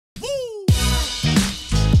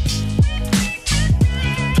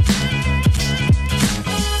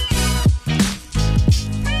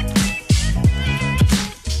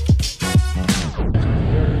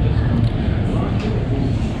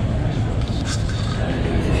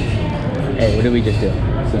Hey, what did we just do?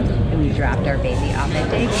 We dropped our baby off at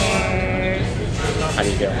daycare. How do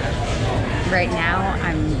you feel? Right now,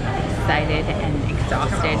 I'm excited and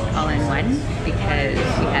exhausted all in one because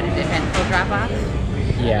we had an eventful drop-off.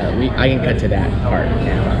 Yeah, I can cut to that part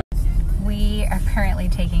now. We are currently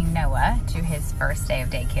taking Noah to his first day of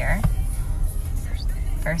daycare.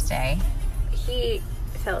 First day. He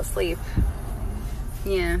fell asleep.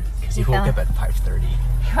 Yeah. Because he woke up at 5:30.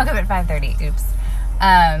 He woke up at 5:30, oops.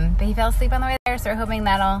 But he fell asleep on the way there, so we're hoping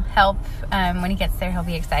that'll help. When he gets there, he'll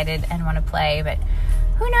be excited and want to play, but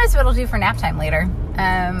who knows what it'll do for nap time later.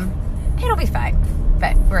 It'll be fine,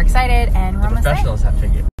 but we're excited and we're almost there. The professionals have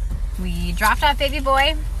figured. We dropped off baby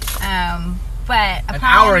boy, but an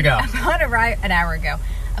hour ago.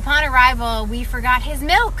 Upon arrival, we forgot his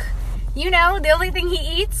milk. You know, the only thing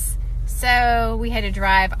he eats. So we had to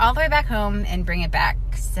drive all the way back home and bring it back.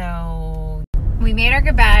 So we made our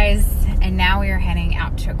goodbyes, and now we are heading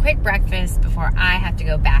out to a quick breakfast before I have to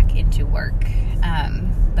go back into work.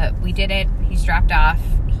 But we did it. He's dropped off.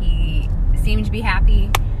 He seemed to be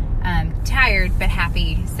happy, tired but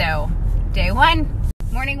happy. So day one,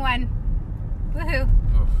 morning one, woohoo.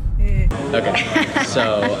 Okay,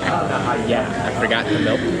 so yeah, I forgot the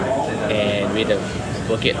milk, and we had to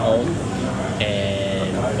book it home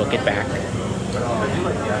and book it back.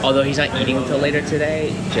 Although he's not eating until later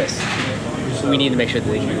today, we need to make sure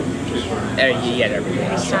that he had everything.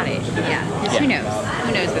 He's got it, yeah. Because who knows?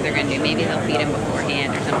 Who knows what they're going to do? Maybe they'll feed him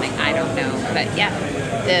beforehand or something. I don't know. But yeah,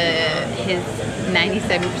 his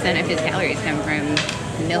 97% of his calories come from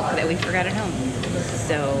milk that we forgot at home.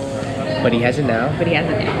 So. But he has it now.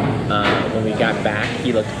 When we got back,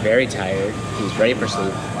 he looked very tired. He's ready for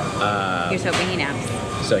sleep. Here's hoping he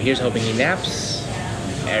naps. So here's hoping he naps.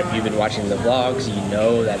 If you've been watching the vlogs, you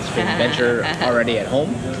know that's been adventure already at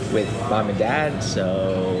home with mom and dad.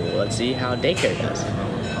 So let's see how daycare does.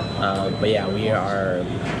 But yeah, we are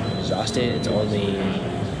exhausted. It's only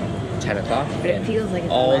 10 o'clock. But it feels like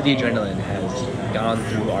it's all 11. the adrenaline has gone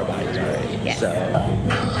through our bodies already. Yes. So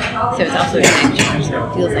it's also a night change, so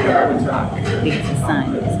it feels like 11 o'clock because the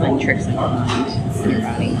sun is playing tricks on your mind, your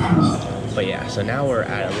body. But yeah, so now we're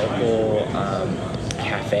at a local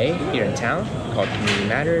cafe here in town called Community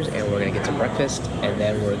Matters, and we're gonna get some breakfast, and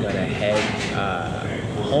then we're gonna head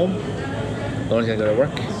home. Lauren's gonna go to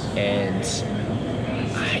work, and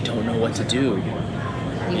I don't know what to do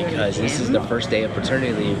because this is the first day of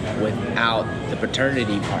paternity leave without the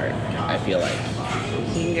paternity part. I feel like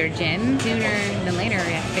you can go to gym sooner than later.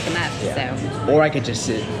 We have to pick him up. Yeah. So, or I could just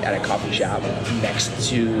sit at a coffee shop next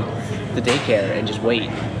to the daycare and just wait,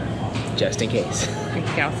 just in case. You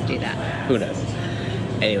could also do that. Who knows?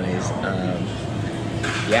 Anyways,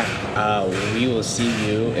 we will see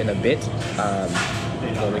you in a bit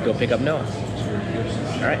when we go pick up Noah.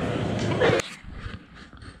 All right.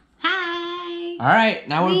 Hi. All right,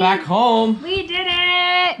 now we're back home. We did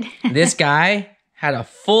it. This guy had a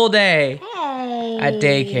full day Hey. at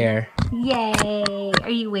daycare. Yay. Are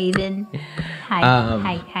you waving?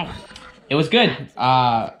 Hi. Hi. It was good.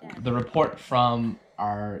 The report from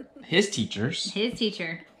his teacher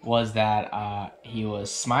was that he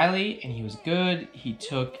was smiley and he was good. He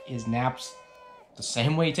took his naps the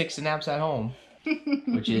same way he takes the naps at home,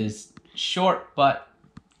 which is short, but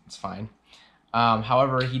it's fine.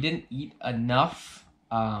 However, he didn't eat enough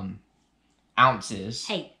ounces.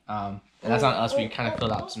 Hey. And that's on us. We kind of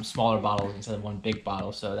filled out some smaller bottles instead of one big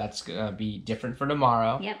bottle, so that's gonna be different for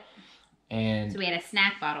tomorrow. Yep. And so we had a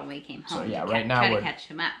snack bottle when we came home. So yeah, try to catch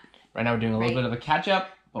him up. Right now we're doing a little bit of a catch up.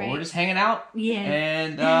 But we're just hanging out. Yeah.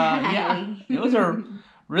 And yeah, it was a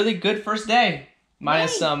really good first day.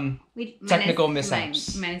 Minus some technical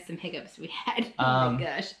mishaps. Minus some hiccups we had. Oh my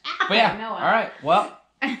gosh. But yeah, all right. Well,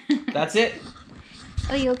 that's it.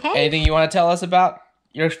 Are you okay? Anything you want to tell us about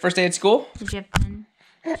your first day at school? Did you have fun?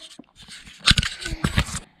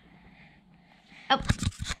 Oh,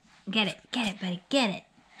 get it, buddy, get it.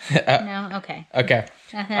 No? Okay. Okay.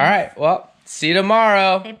 All right. Well, see you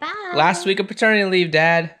tomorrow. Say bye. Last week of paternity leave,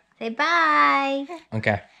 Dad. Say bye.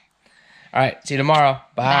 Okay. All right. See you tomorrow.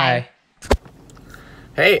 Bye.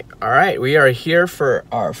 Hey. All right. We are here for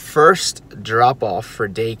our first drop-off for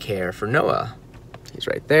daycare for Noah. He's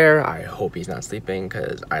right there. I hope he's not sleeping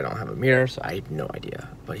because I don't have a mirror, so I have no idea.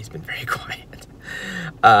 But he's been very quiet.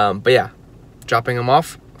 But yeah, dropping him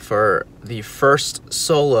off for the first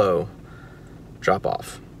solo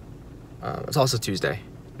drop-off. It's also Tuesday,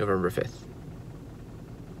 November 5th.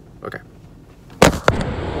 Okay.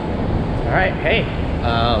 All right, hey.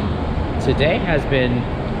 Today has been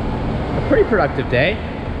a pretty productive day.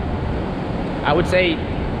 I would say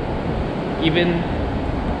even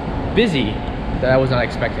busy that I was not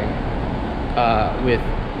expecting. With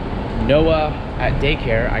Noah at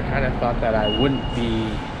daycare, I kind of thought that I wouldn't be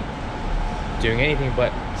doing anything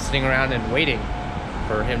but sitting around and waiting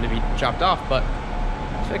for him to be dropped off, but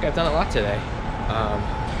I feel like I've done a lot today.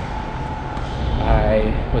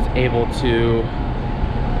 I was able to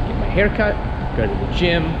get my hair cut, go to the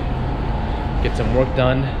gym, get some work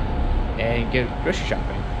done, and get grocery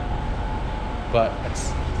shopping. But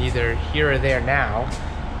it's neither here or there now,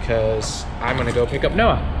 because I'm gonna go pick up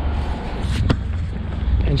Noah.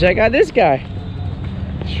 And check out this guy,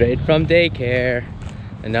 straight from daycare.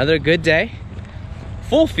 Another good day.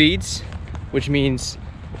 Full feeds, which means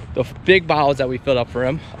the big bottles that we filled up for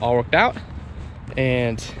him all worked out,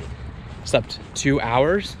 and slept 2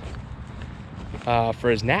 hours for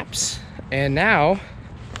his naps. And now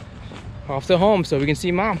off to home so we can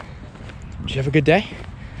see mom. Did you have a good day?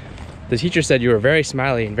 The teacher said you were very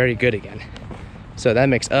smiley and very good again, so that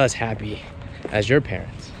makes us happy as your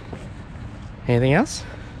parents. Anything else?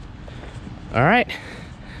 All right,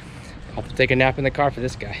 I'll take a nap in the car for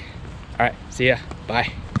this guy. All right, see ya,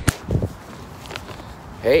 bye.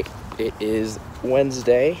 Hey, it is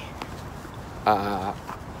Wednesday,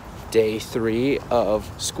 day 3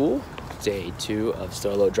 of school, day 2 of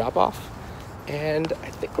solo drop-off, and I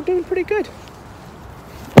think we're doing pretty good.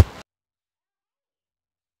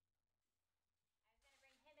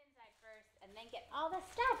 And then get all the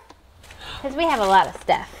stuff, because we have a lot of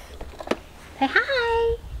stuff. Say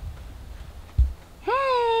hi.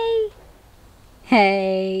 Hey.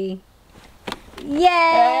 Hey. Yay!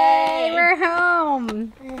 Hey. We're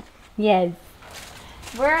home. Yes.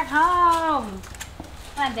 We're home.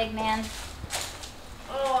 Come on, big man.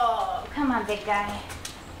 Oh, come on, big guy.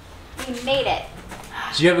 We made it.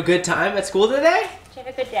 Did you have a good time at school today? Did you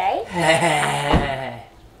have a good day?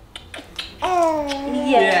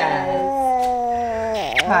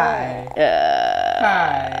 Yes. Hi.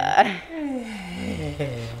 Hi.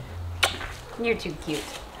 You're too cute.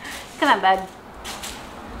 Come on, bud.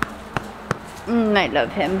 I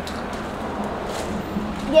love him.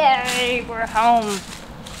 Yay, we're home.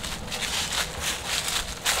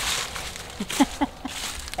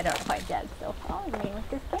 I don't know why Dad's still following me with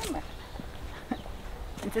this camera.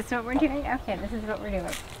 Is this what we're doing? Okay, this is what we're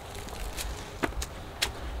doing.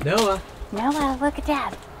 Noah. Noah, look at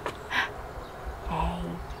Dad. Hey.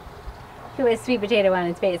 Who has sweet potato on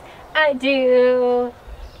his face? I do.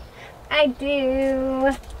 I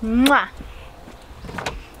do. Mwah.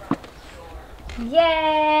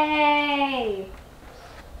 Yay!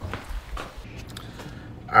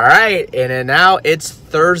 All right, and then now it's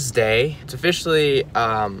Thursday. It's officially,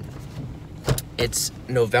 it's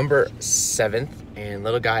November 7th, and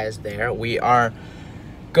little guy is there. We are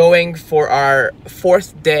going for our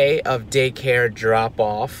 4th day of daycare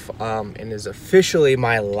drop-off, and is officially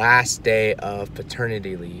my last day of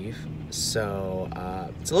paternity leave. So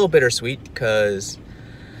it's a little bittersweet because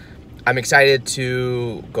I'm excited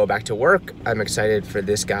to go back to work. I'm excited for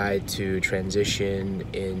this guy to transition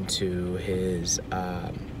into his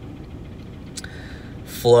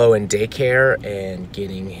flow in daycare and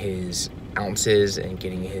getting his ounces and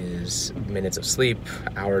getting his minutes of sleep,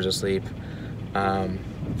 hours of sleep.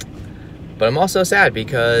 But I'm also sad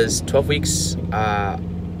because 12 weeks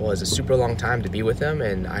was a super long time to be with him,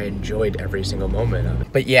 and I enjoyed every single moment of it.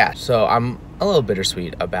 But yeah, so I'm a little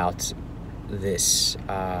bittersweet about this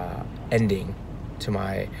ending to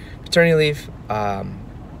my paternity leave,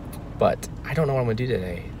 but I don't know what I'm gonna do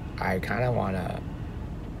today. I kind of want to,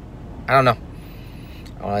 I don't know,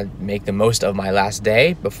 I want to make the most of my last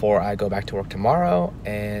day before I go back to work tomorrow,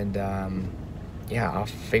 and yeah, I'll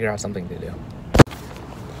figure out something to do.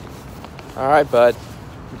 All right, bud,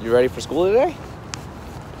 you ready for school today?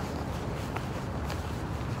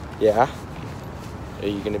 Yeah? Are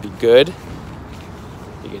you gonna be good?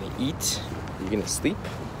 You're gonna eat? You're gonna sleep?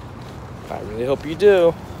 I really hope you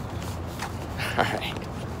do. All right.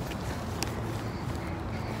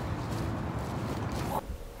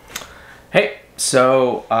 Hey,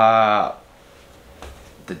 so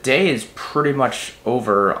the day is pretty much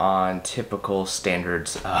over on typical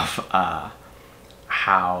standards of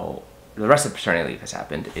how the rest of paternity leave has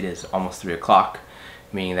happened. It is almost 3 o'clock,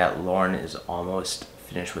 meaning that Lauren is almost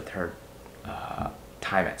finished with her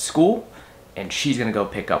time at school, and she's gonna go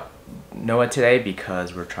pick up Noah today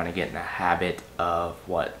because we're trying to get in the habit of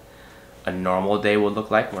what a normal day would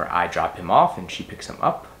look like, where I drop him off and she picks him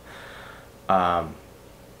up.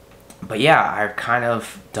 But yeah, I've kind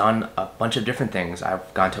of done a bunch of different things.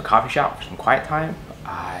 I've gone to a coffee shop for some quiet time.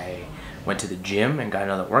 I went to the gym and got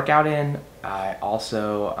another workout in. I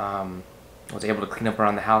also was able to clean up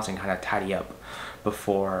around the house and kind of tidy up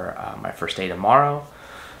before my first day tomorrow,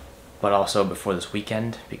 but also before this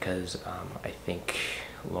weekend, because I think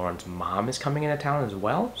Lauren's mom is coming into town as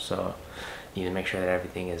well, so need to make sure that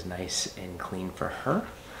everything is nice and clean for her.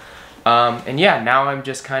 And yeah, now I'm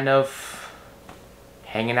just kind of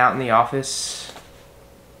hanging out in the office,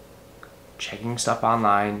 checking stuff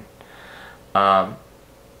online.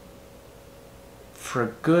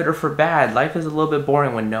 For good or for bad, life is a little bit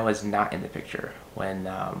boring when Noah's not in the picture. When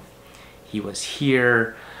he was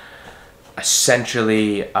here,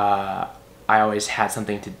 essentially, I always had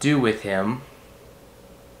something to do with him,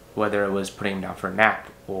 whether it was putting him down for a nap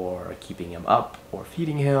or keeping him up or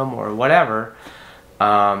feeding him or whatever.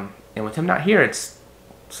 And with him not here, it's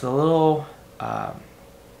a little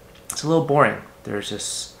boring. There's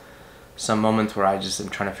just some moments where I just am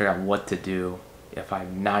trying to figure out what to do if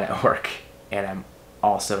I'm not at work and I'm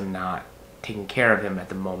also not taking care of him at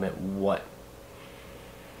the moment. What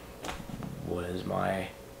is my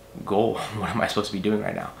goal? What am I supposed to be doing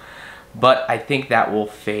right now? But I think that will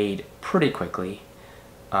fade pretty quickly.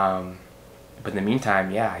 But in the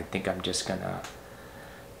meantime, yeah, I think I'm just gonna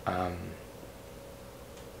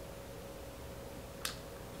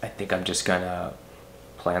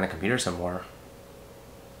play on the computer some more.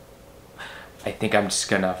 I think I'm just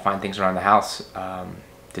gonna find things around the house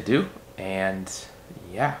to do, and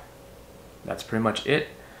yeah, that's pretty much it.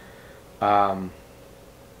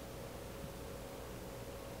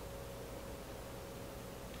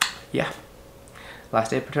 Yeah,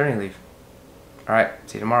 last day of paternity leave. All right,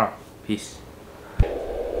 see you tomorrow. Peace.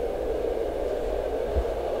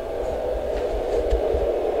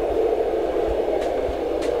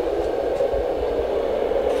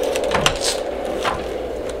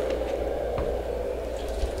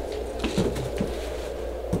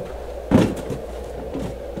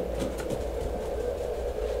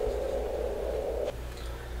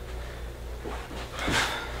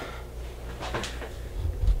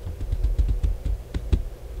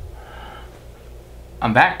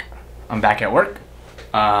 I'm back. I'm back at work.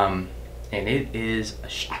 And it is a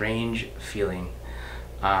strange feeling.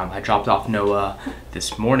 I dropped off Noah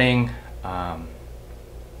this morning.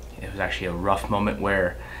 It was actually a rough moment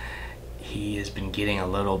where he has been getting a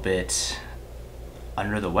little bit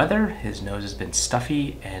under the weather. His nose has been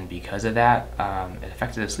stuffy, and because of that, it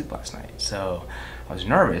affected his sleep last night. So I was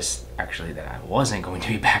nervous, actually, that I wasn't going to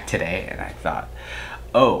be back today, and I thought,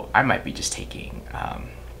 oh, I might be just taking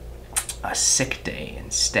a sick day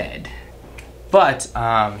instead. But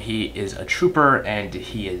he is a trooper, and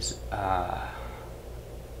he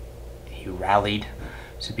rallied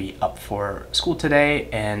to be up for school today,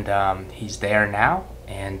 and he's there now.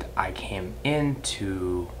 And I came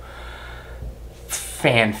into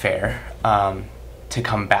fanfare to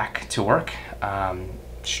come back to work.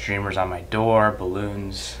 Streamers on my door,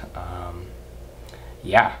 balloons.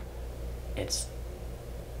 Yeah, it's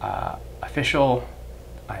official.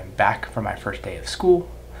 I'm back for my first day of school,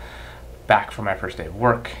 back for my first day of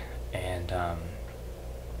work, and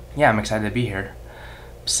yeah, I'm excited to be here.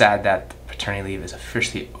 Sad that paternity leave is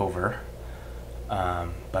officially over,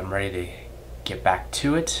 but I'm ready to get back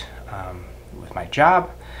to it with my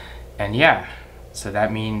job. And yeah, so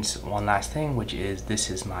that means one last thing, which is this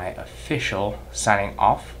is my official signing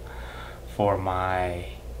off for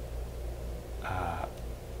my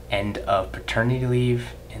end of paternity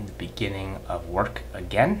leave in the beginning of work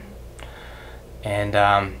again. And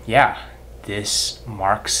yeah, this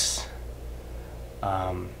marks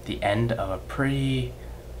the end of a pretty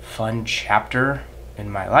fun chapter in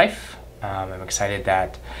my life. I'm excited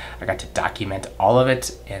that I got to document all of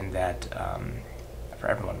it, and that for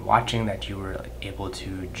everyone watching, that you were able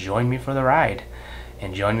to join me for the ride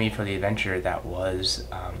and join me for the adventure that was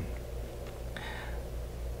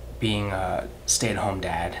being a stay-at-home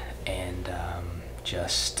dad, and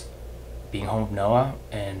just being home with Noah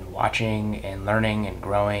and watching and learning and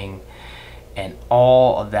growing and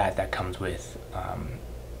all of that comes with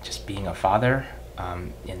just being a father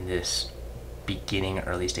in this beginning,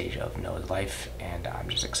 early stage of Noah's life. And I'm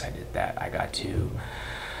just excited that I got to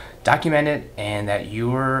document it and that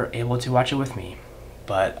you were able to watch it with me.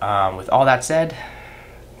 But with all that said,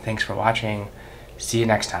 thanks for watching. See you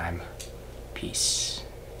next time. Peace.